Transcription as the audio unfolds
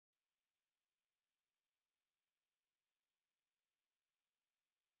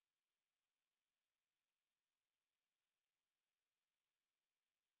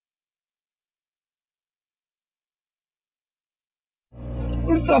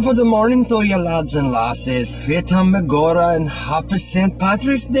Top of the morning to you lads and lasses. Fetam Megora and happy St.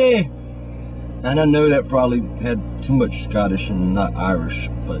 Patrick's Day. And I know that probably had too much Scottish and not Irish,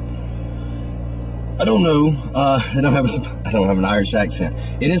 but I don't know. I don't have an Irish accent.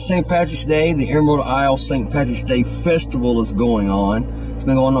 It is St. Patrick's Day. The Emerald Isle St. Patrick's Day Festival is going on. It's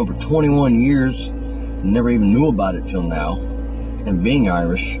been going on for 21 years. Never even knew about it till now. And being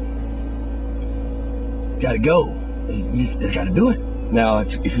Irish, gotta go. You gotta do it. Now,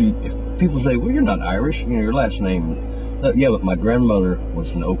 if people say, well, you're not Irish, you know, your last name, yeah, but my grandmother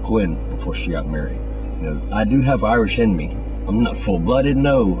was an O'Quinn before she got married. You know, I do have Irish in me. I'm not full-blooded,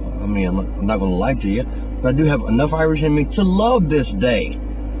 no. I mean, I'm not going to lie to you, but I do have enough Irish in me to love this day.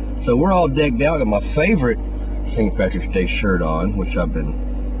 So we're all decked out. I got my favorite St. Patrick's Day shirt on, which I've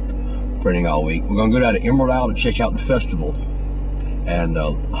been printing all week. We're going to go down to Emerald Isle to check out the festival, and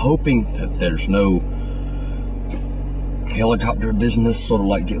hoping that there's no helicopter business, sort of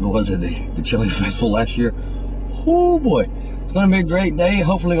like it was at the Chili Festival last year. Oh boy, it's going to be a great day.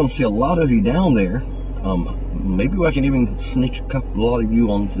 Hopefully going to see a lot of you down there. Maybe I can even sneak a lot of you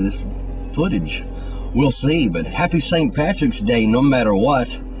onto this footage. We'll see, but happy St. Patrick's Day no matter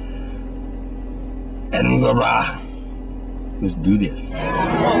what. And let's do this.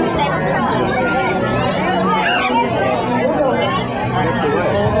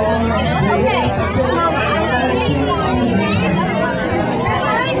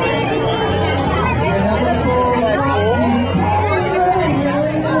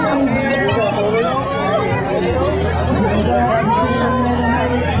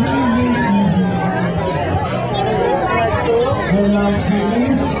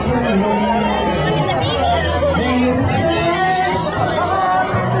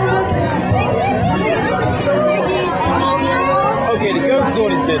 Okay, the coach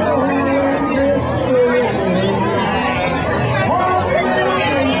doing his business.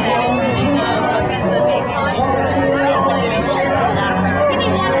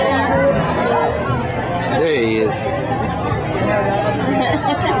 There he is.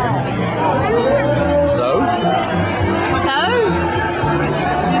 So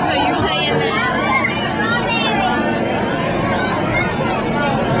you're saying that?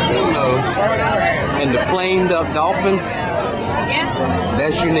 and the flamed up dolphin,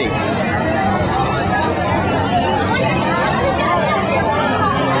 that's unique.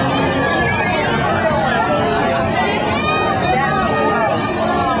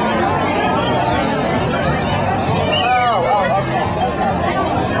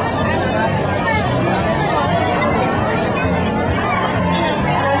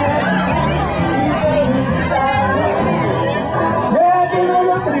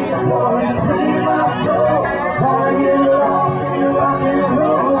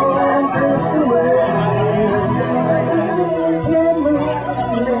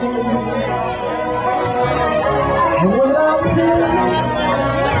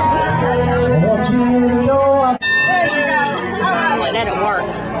 That'll work.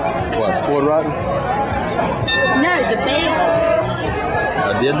 What, sport riding? No, the bed.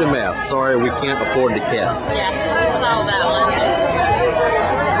 I did the math. Sorry, we can't afford the cat. Yeah, I saw that one.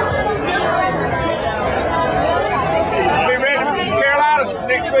 I'll be ready for Carolina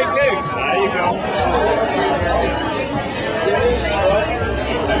next week too. There you go.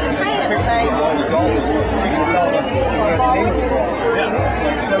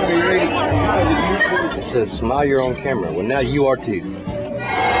 It says smile, you're on camera. Well, now you are too.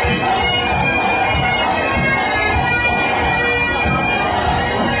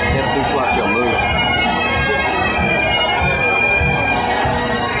 That looks like your move.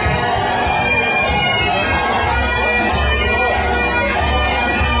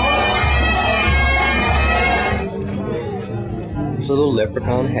 It's a little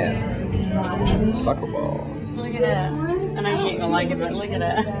leprechaun hat. Soccer ball. Look at that. I know you ain't gonna like it, but look at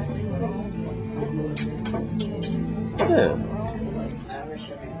that. Yeah.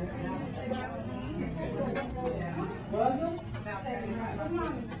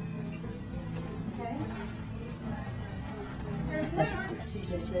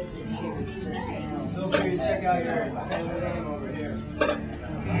 Feel free to check out your name over here.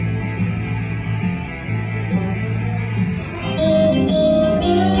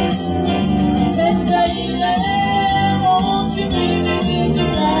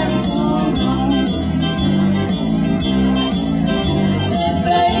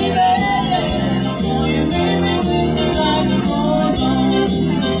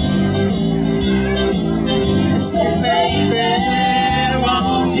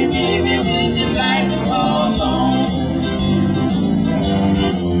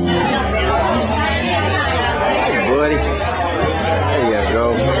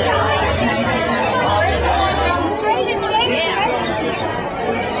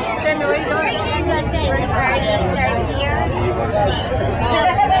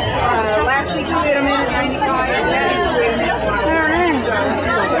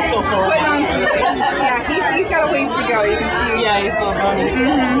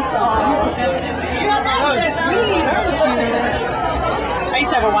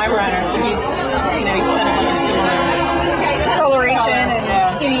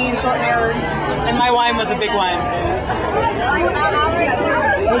 was a big one.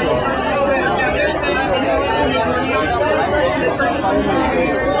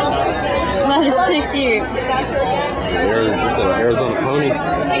 That is too cute. There's an Arizona pony.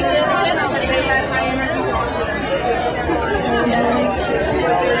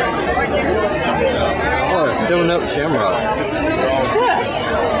 Oh, a 7-Up shamrock.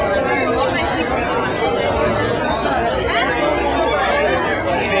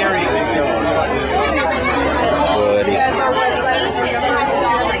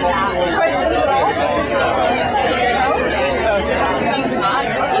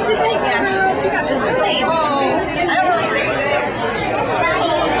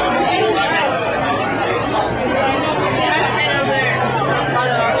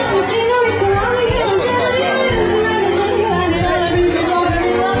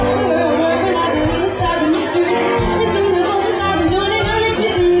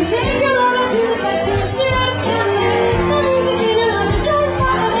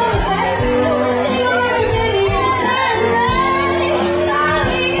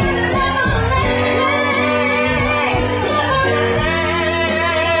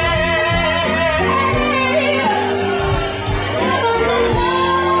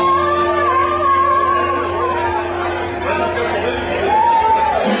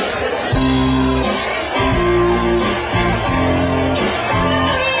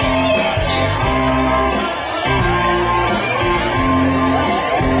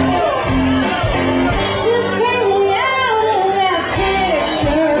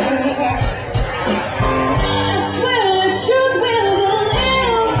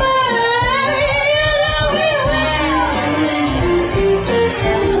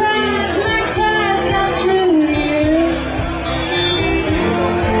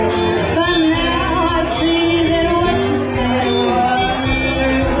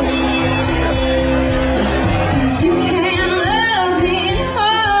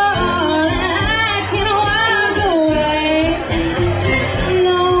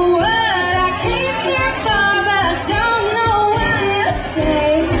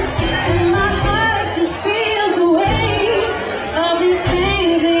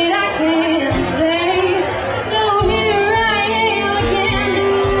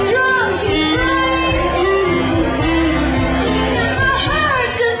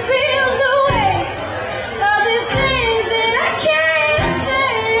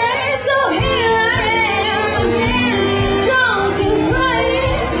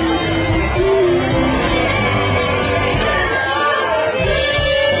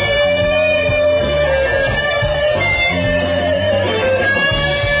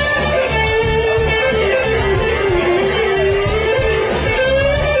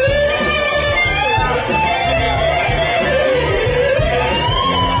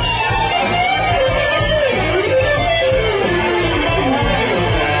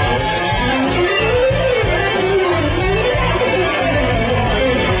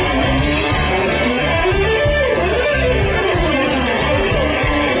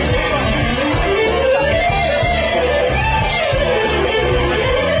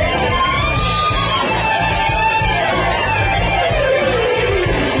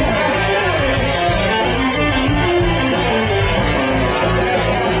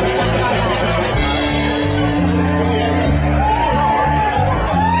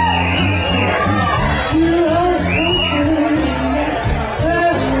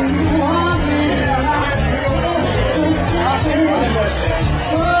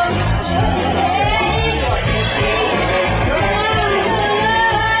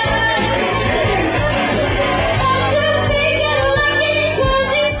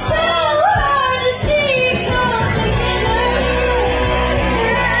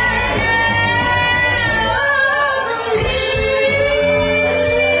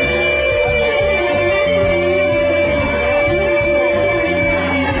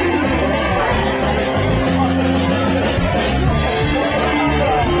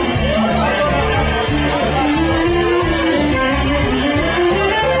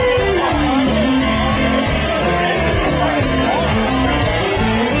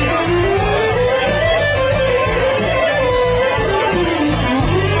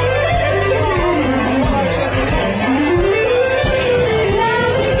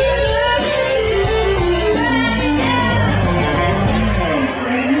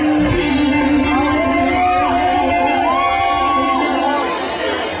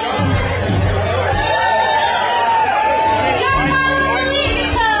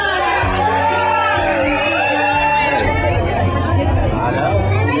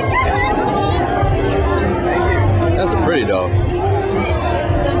 pretty though.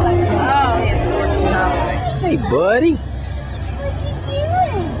 Oh, it's gorgeous now. Hey, buddy.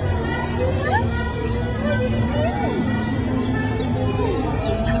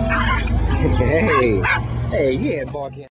 Hey. Hey, yeah, barking.